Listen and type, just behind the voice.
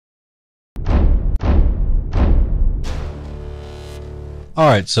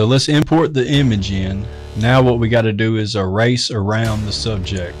Alright, so let's import the image in. Now what we got to do is erase around the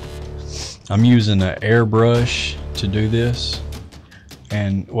subject. I'm using an airbrush to do this,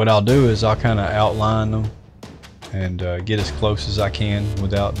 and what I'll do is I'll kind of outline them and get as close as I can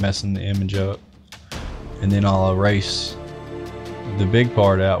without messing the image up, and then I'll erase the big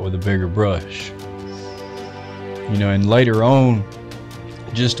part out with a bigger brush. You know, and later on,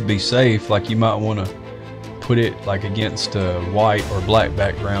 just to be safe, like you might want to put it like against a white or black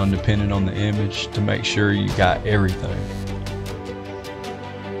background depending on the image to make sure you got everything,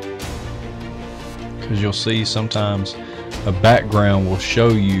 because you'll see sometimes a background will show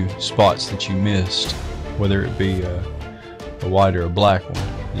you spots that you missed, whether it be a white or a black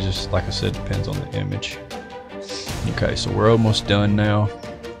one. It just, like I said, depends on the image. Okay, so we're almost done now.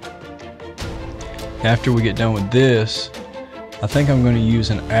 After we get done with this, I think I'm going to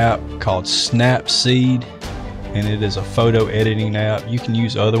use an app called Snapseed, and it is a photo editing app. You can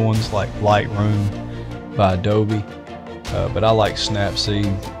use other ones like Lightroom by Adobe, but I like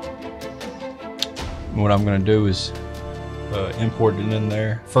Snapseed. What I'm going to do is import it in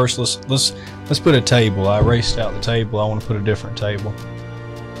there. First, let's put a table. I erased out the table. I want to put a different table.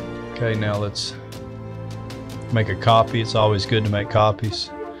 Okay, now let's make a copy. It's always good to make copies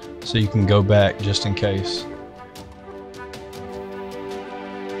so you can go back just in case.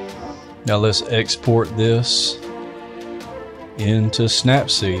 Now let's export this into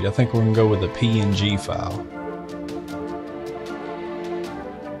Snapseed. I think we're going to go with a PNG file.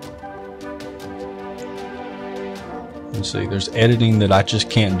 You see, there's editing that I just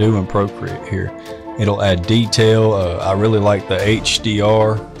can't do in Procreate here. It'll add detail. I really like the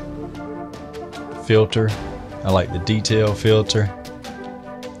HDR filter. I like the detail filter.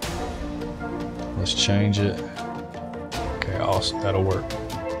 Let's change it. Okay, awesome. That'll work.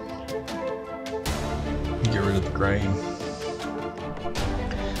 Get rid of the grain.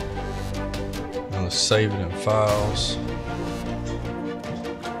 Now let's save it in files.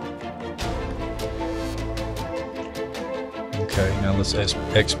 Okay, now let's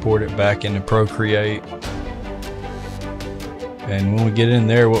export it back into Procreate. And when we get in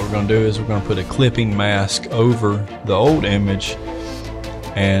there, what we're going to do is we're going to put a clipping mask over the old image,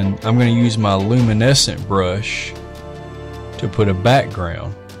 and I'm going to use my luminescent brush to put a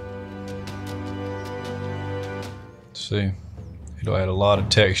background. See, it'll add a lot of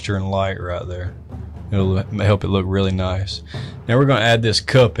texture and light right there. It'll help it look really nice. Now we're going to add this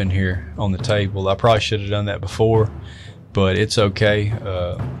cup in here on the table. I probably should have done that before, but it's okay.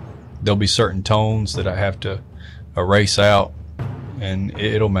 There'll be certain tones that I have to erase out, and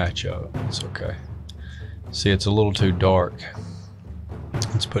it'll match up. It's okay. See, it's a little too dark.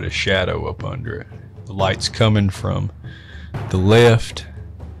 Let's put a shadow up under it. The light's coming from the left,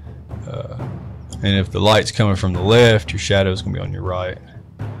 and if the light's coming from the left, your shadow's gonna be on your right.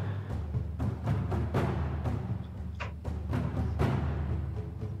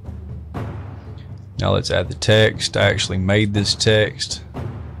 Now let's add the text. I actually made this text.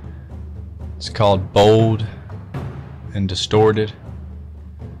 It's called bold and distorted.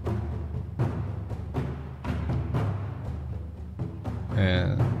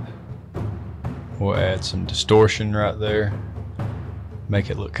 And we'll add some distortion right there. Make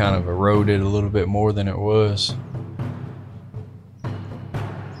it look kind of eroded a little bit more than it was.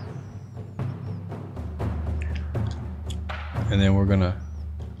 And then we're gonna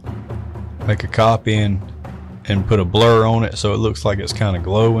make a copy and put a blur on it so it looks like it's kind of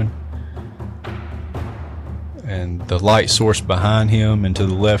glowing. And the light source behind him and to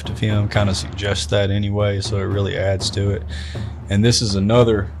the left of him kind of suggests that anyway, so it really adds to it. And this is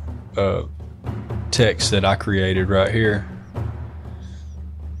another text that I created right here.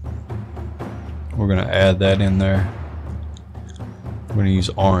 We're going to add that in there. We're going to use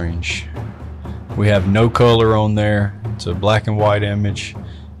orange. We have no color on there. It's a black and white image,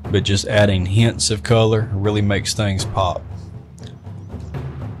 but just adding hints of color really makes things pop.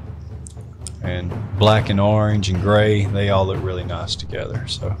 And black and orange and gray, they all look really nice together.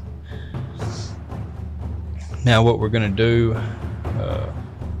 So now what we're going to do,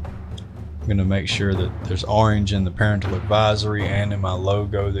 I'm going to make sure that there's orange in the parental advisory and in my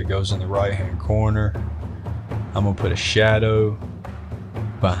logo that goes in the right hand corner. I'm going to put a shadow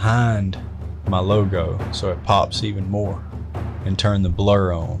behind my logo so it pops even more, and turn the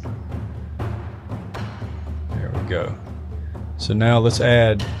blur on. There we go. So now let's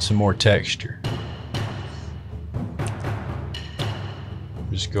add some more texture.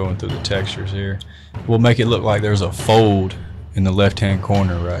 Just going through the textures here. We'll make it look like there's a fold in the left hand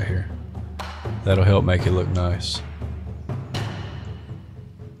corner right here. That'll help make it look nice.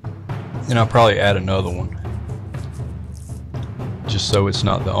 And I'll probably add another one just so it's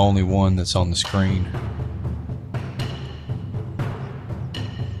not the only one that's on the screen.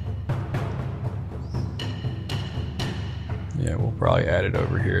 Yeah, we'll probably add it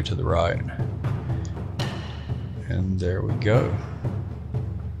over here to the right. And there we go.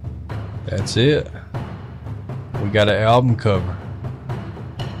 That's it. We got an album cover.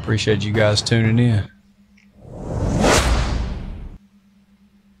 Appreciate you guys tuning in.